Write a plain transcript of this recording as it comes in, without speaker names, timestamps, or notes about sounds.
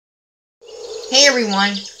Hey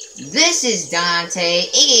everyone, this is Dante,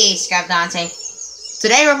 aka Scout Dante.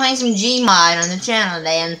 Today we're playing some Gmod on the channel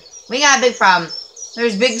today, and we got a big problem.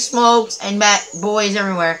 There's big smokes and bad boys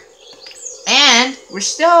everywhere. And we're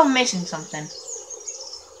still missing something.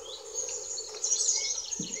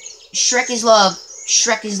 Shrek is love,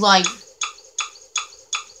 Shrek is life.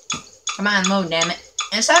 Come on, load, damn it.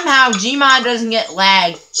 And somehow Gmod doesn't get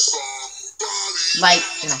lag. Like,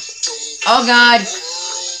 you know. Oh god.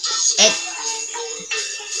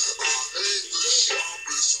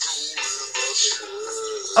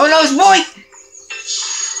 Oh no, it's boy!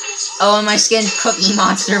 Oh, and my skin's Cookie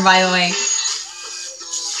Monster, by the way.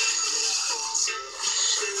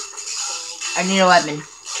 I need a weapon.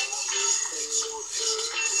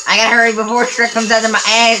 I gotta hurry before Shrek comes out of my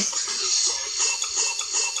ass.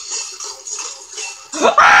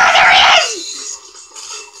 Ah, there he is!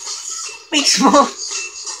 Big smoke.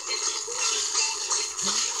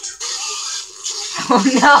 Oh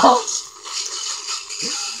no.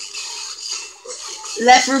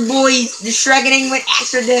 Left for boys, the Shrekening with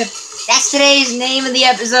extra dip. That's today's name of the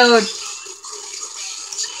episode.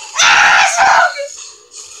 Ah, smoke!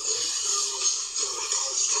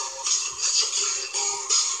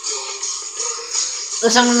 So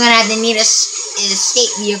someone's gonna have to need an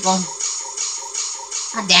escape vehicle.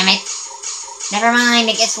 God damn it. Never mind,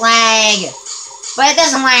 it gets lag. But it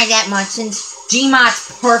doesn't lag that much since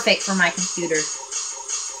Gmod's perfect for my computer.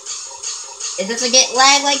 It doesn't get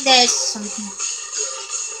lag like this.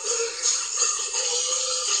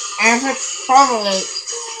 And it's probably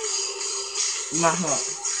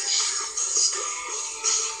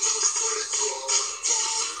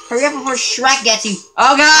hurry up before Shrek gets you.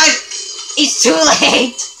 Oh god! It's too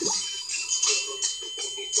late!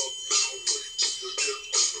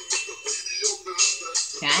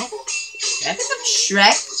 Okay. Did I pick up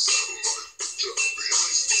Shrek?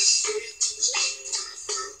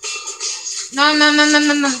 No.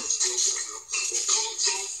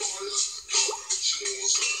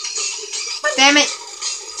 Damn it!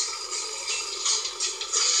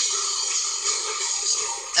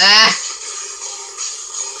 Ah!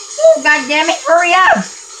 Oh, god damn it! Hurry up!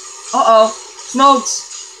 Uh-oh. Smokes!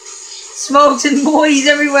 Smokes and boys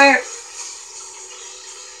everywhere!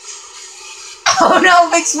 Oh no!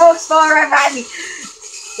 Big Smoke's falling right behind me!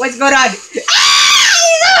 What's going on? Ah!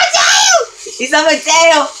 He's on my tail! He's on my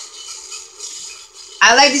tail!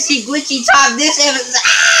 I like to see Glitchy top this episode.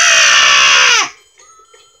 Ah!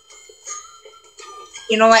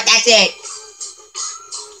 You know what? That's it.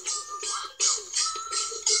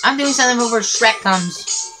 I'm doing something before Shrek comes.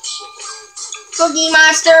 Cookie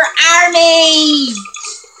Monster Army!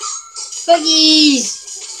 Cookies!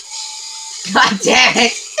 God damn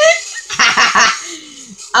it!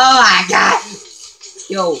 Oh my god!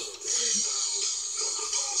 Yo.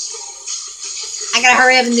 I gotta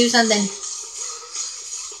hurry up and do something.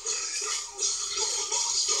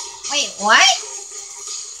 Wait, what?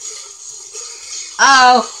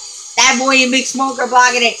 Uh oh, that boy and Big Smoke are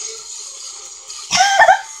blocking it.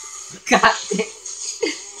 God damn.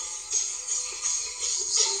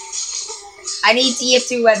 I need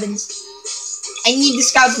TF2 weapons. I need the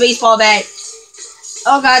Scout's baseball bat.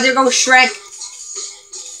 Oh god, there goes Shrek.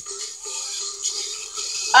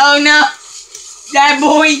 Oh no, that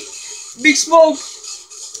boy, Big Smoke.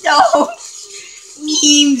 No,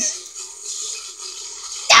 memes.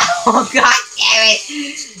 Oh god damn it.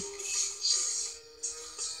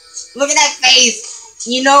 Look at that face.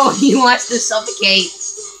 You know he wants to suffocate.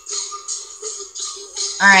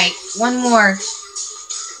 Alright, one more.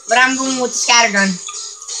 But I'm going with the scattergun.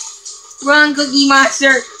 Run, Cookie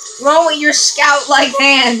Monster. Run with your scout-like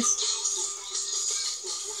hands.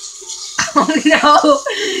 Oh no.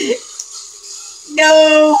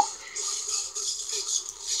 No.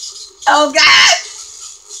 Oh god.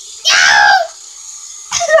 No.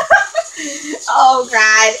 Oh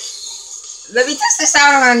god. Let me test this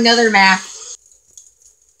out on another map.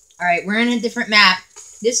 Alright, we're in a different map.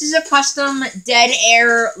 This is a custom Dead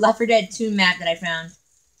Air Left 4 Dead 2 map that I found.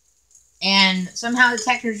 And somehow the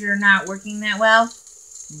textures are not working that well.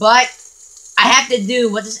 But I have to do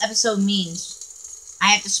what this episode means.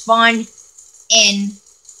 I have to spawn in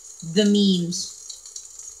the memes.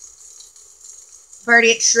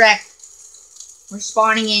 Party at Shrek. We're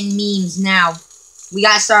spawning in memes now. We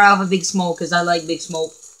gotta start off with Big Smoke, because I like Big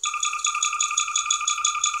Smoke.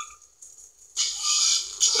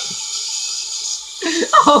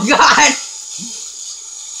 Oh god!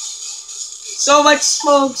 So much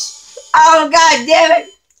smokes! Oh god damn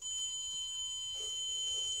it!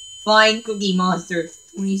 Flying Cookie Monster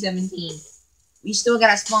 2017. We still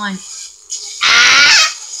gotta spawn. Ah!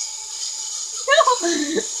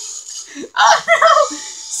 Oh no!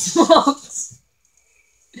 Smokes!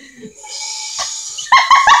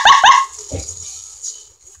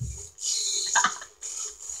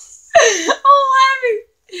 I'm laughing!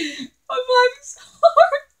 I'm laughing so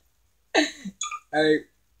hard! Alright.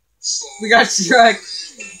 We got Shrek.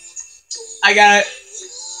 I got it.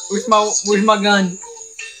 Where's my gun?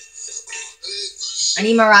 I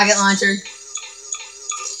need my rocket launcher.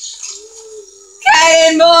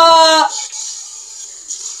 Cannonball!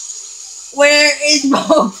 Where is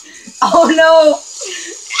Mo? Oh no!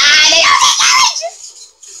 Ah, they got me!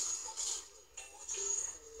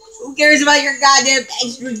 Who cares about your goddamn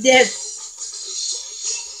extra dip?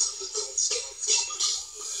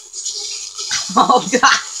 Oh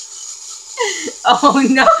god! Oh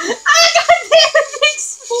no! I got damn big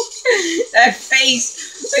smoke! That face!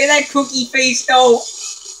 Look at that cookie face though!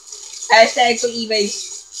 Hashtag cookie face.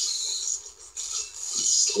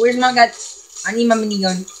 Where's my gun? I need my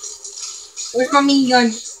minigun. Where's my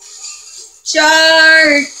minigun?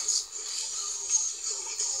 Charge!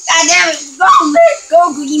 God damn it!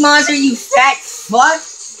 Go, Cookie Monster, you fat fuck!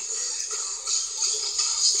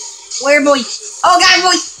 Where, boy? Oh god,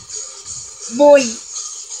 boy! Boy!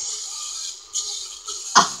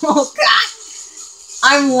 Oh god!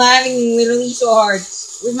 I'm laughing literally so hard.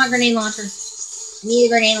 Where's my grenade launcher? I need a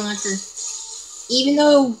grenade launcher. Even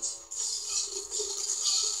though...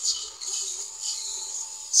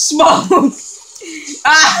 Smoke!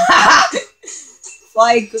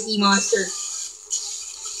 Fly, Cookie Monster.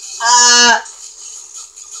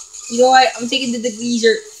 You know what? I'm taking the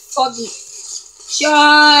degreaser. Fuck it.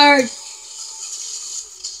 Charge!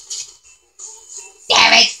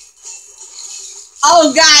 Damn it!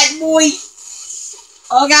 Oh god, boy!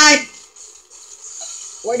 Oh god!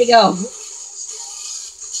 Where'd he go?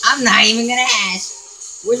 I'm not even gonna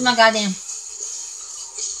ask. Where's my goddamn...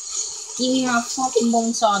 Give me my fucking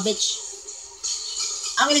bone saw, bitch.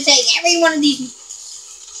 I'm gonna take every one of these...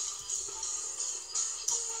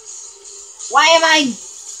 Why am I...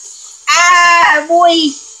 Ah,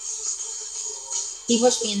 boy! He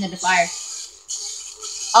pushed me into the fire.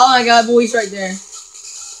 Oh my god, boy's right there.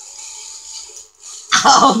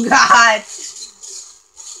 Oh god!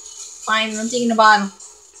 Fine, I'm taking the bottle.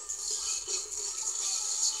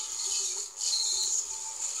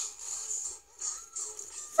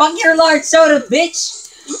 Fuck your large soda, bitch!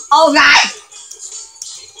 Oh god!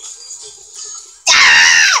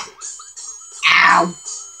 Ah! Ow!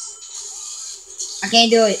 I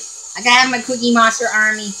can't do it. I gotta have my Cookie Monster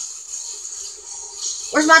army.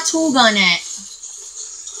 Where's my tool gun at?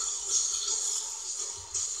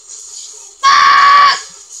 Ah!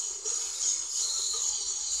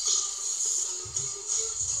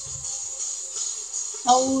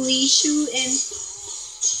 Holy shooting.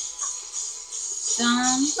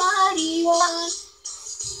 Somebody wants.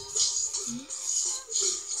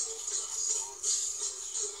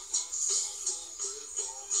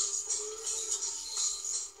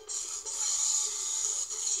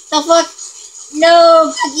 The fuck?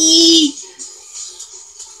 No, Cookie!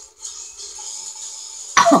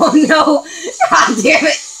 Oh no! God damn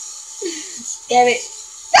it! Damn it!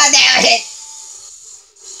 God damn it!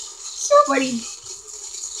 Somebody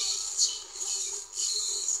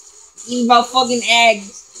give me my fucking eggs.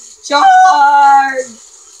 Charge!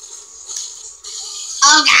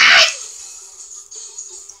 Oh god!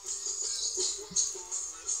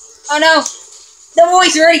 Oh no! The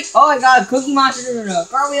boy's ready! Oh my god, Cookie Monster, no.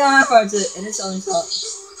 Probably don't have parts of it, and it's on top.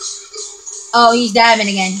 Oh, he's dabbing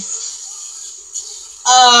again.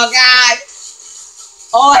 Oh god!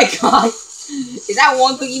 Oh my god! Is that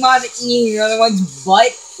one Cookie Monster eating the other one's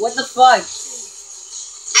butt? What the fuck?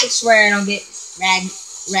 I swear I don't get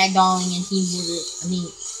ragdolling and Team Order. I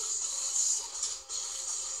mean...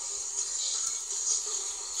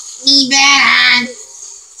 Me bad!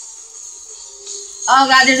 Oh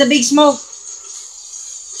god, there's a big smoke!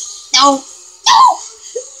 No! No!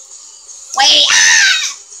 Wait! Ah!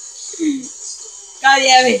 God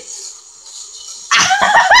damn it!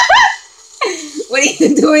 What are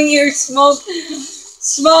you doing here, Smoke?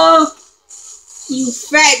 Smoke! You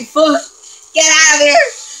fat fuck! Get out of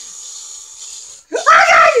here! Oh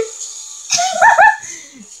god!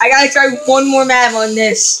 I gotta try one more map on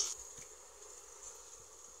this.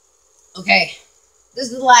 Okay. This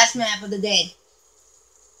is the last map of the day.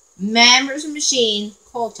 Man vs. Machine,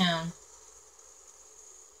 Coal Town.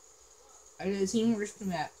 I did a team versus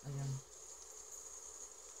map again.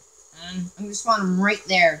 I'm gonna spawn them right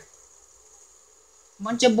there.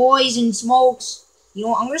 Bunch of boys and smokes. You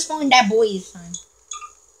know, I'm gonna spawn that boy this time.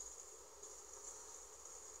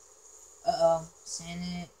 Uh-oh.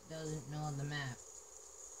 Santa. doesn't know the map.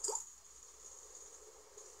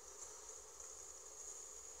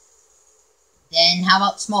 Then how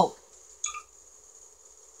about smoke?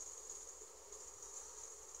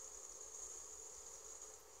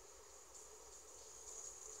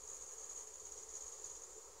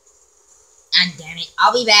 God damn it.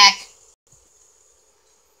 I'll be back.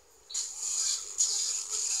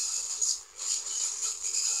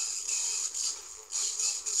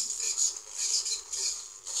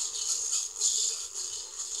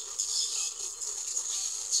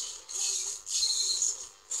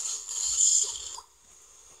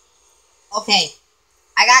 Okay,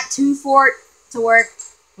 I got 2 fort to work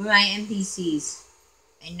with my NPCs.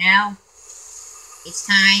 And now, it's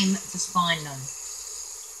time to spawn them.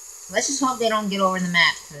 Let's just hope they don't get over the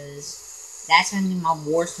map, because that's going to be my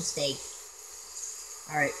worst mistake.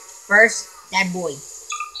 Alright, first, that boy.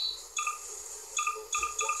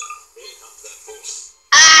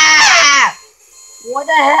 Ah! What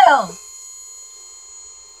the hell?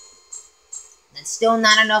 That's still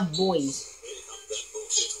not enough boys.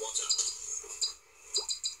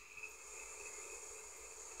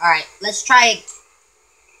 Alright, let's try it.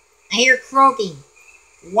 I hear croaking.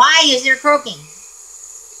 Why is there croaking?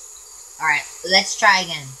 Alright, let's try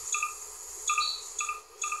again.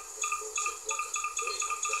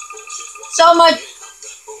 So much!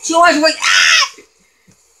 Too much weight! Ah!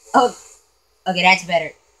 Oh, okay, that's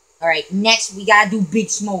better. Alright, next we gotta do Big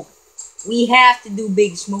Smoke. We have to do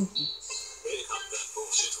Big Smokey.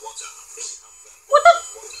 What the?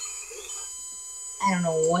 I don't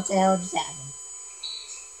know what the hell just happened.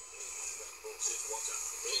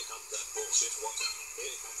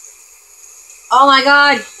 Oh my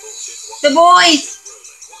god! The boys!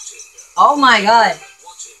 Oh my god.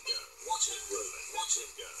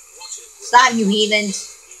 Stop, you heathens.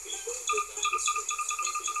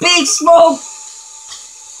 Big Smoke!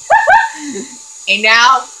 And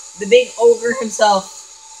now, the big ogre himself.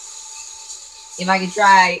 If I can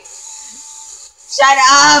try. Shut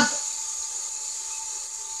up!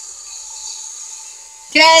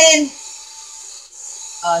 Get in!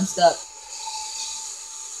 Oh, I'm stuck.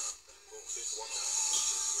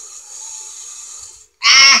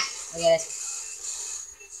 Ah! Okay.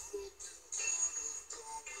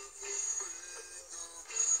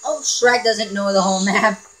 Oh, Shrek doesn't know the whole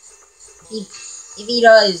map. If he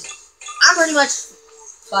does, I'm pretty much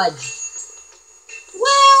fudge.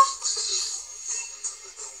 Well,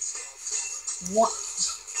 what?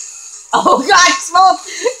 Oh god, smoke!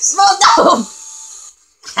 Smoke, no!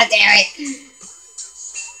 God damn it.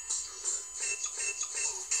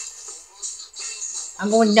 I'm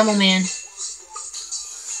going Double Man.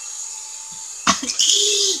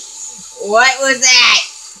 What was that?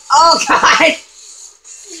 Oh god!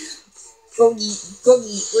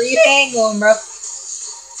 Cookie, where you hang going, bro?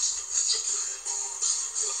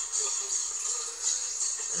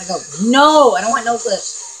 I go, no, I don't want no clip.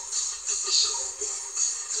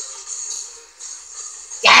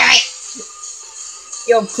 Damn it!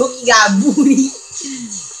 Yo, Cookie got booty.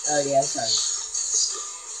 Oh yeah, I'm sorry.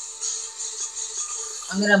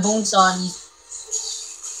 I'm gonna bone saw these.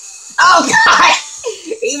 Oh god!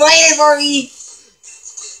 He waited for me!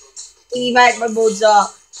 Give me back my bone saw.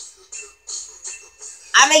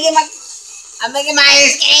 I'm making my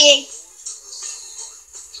escape!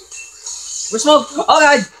 We're smoke! Oh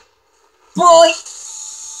god! Boy!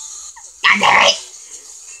 God damn it!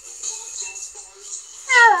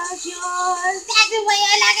 That's the way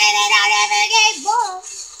I like it, I'll never get bored.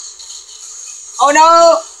 Oh no!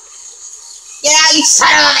 Get out, you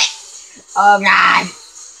son of a... Oh god!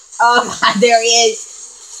 Oh god, there he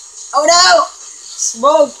is! Oh no!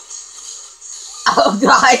 Smoke! Oh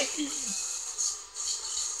god!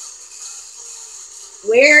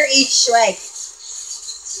 Where is Shrek?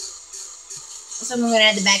 So I'm gonna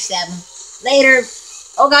have to backstab him. Later!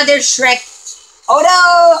 Oh god, there's Shrek! Oh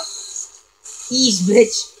no! He's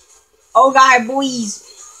bitch. Oh god, boys!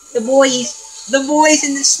 The boys! The boys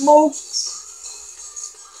in the smoke!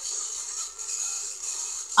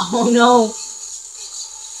 Oh no!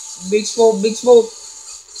 Big smoke, big smoke!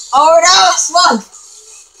 Oh no! Smoke!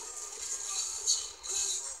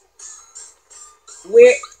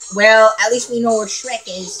 Where? Well, at least we know where Shrek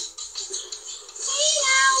is. Hey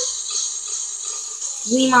now!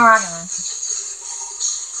 Leave my rocket launcher.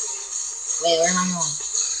 Wait, where am I going?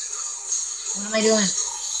 What am I doing?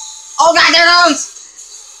 Oh god, there it goes!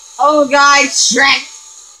 Oh god, Shrek!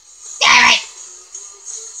 Damn it!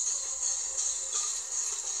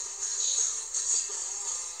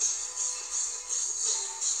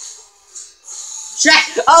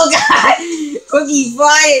 Shrek! Oh god! Cookie,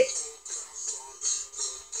 fly!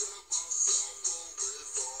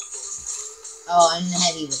 Oh, I'm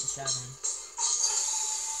heavy with the shotgun.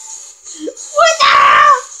 What the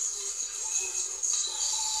hell?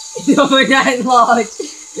 Number 9 launch.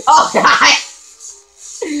 Oh god!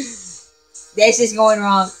 This is going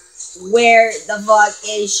wrong. Where the fuck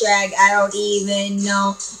is Shrek? I don't even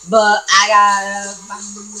know. But I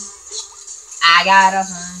gotta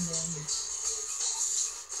find him.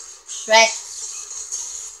 Shrek.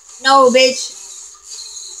 No, bitch.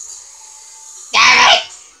 Damn it!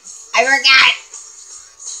 I forgot.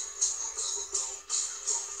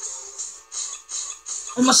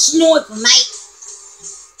 I'm a snorkel, mate.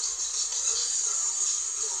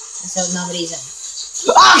 So nobody's in.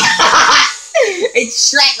 Oh god! It's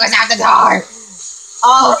Shrek was out the door.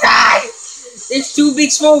 Oh god! There's 2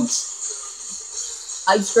 big smokes.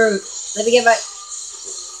 I'm screwed. Let me get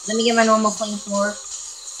my normal flamethrower.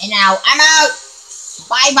 And now I'm out.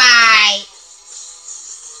 Bye bye.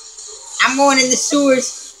 I'm going in the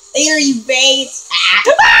sewers. Later, you babes.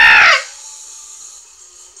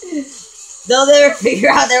 They'll never figure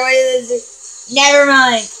out their way to this. Never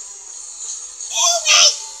mind.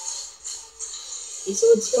 Is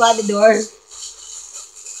someone still at the door?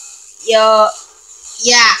 Yo.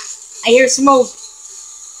 Yeah. I hear smoke.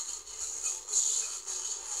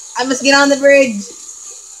 I must get on the bridge.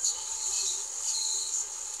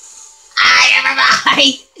 Never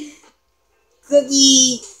mind.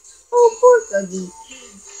 Cookie. Oh, poor Cookie.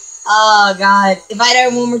 Oh, God. If I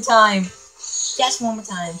die one more time. Just one more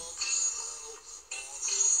time.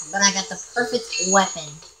 But I got the perfect weapon.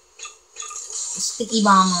 The sticky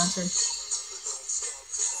bomb launcher.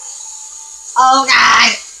 Oh,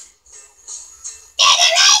 God.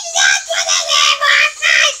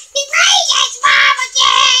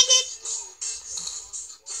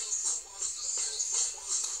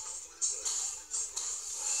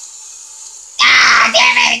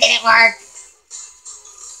 Damn it, it didn't work.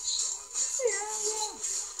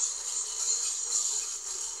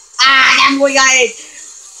 That boy got it.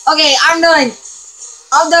 Okay, I'm done.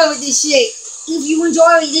 I'm done with this shit. If you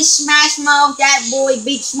enjoy this Smash Mouth, that boy,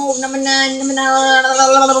 Big Smoke, number 9,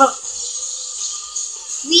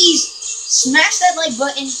 please smash that like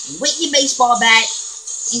button with your baseball bat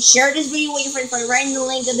and share this video with your friends by writing the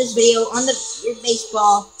link of this video on your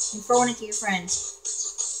baseball and throwing it to your friends.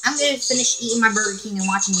 I'm gonna finish eating my Burger King and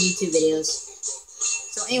watching YouTube videos.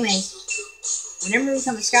 So anyways, whenever we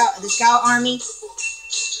become the Scout Army,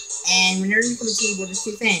 and whenever we become a Team Borderlands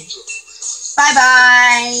 2 fan, bye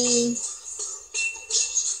bye!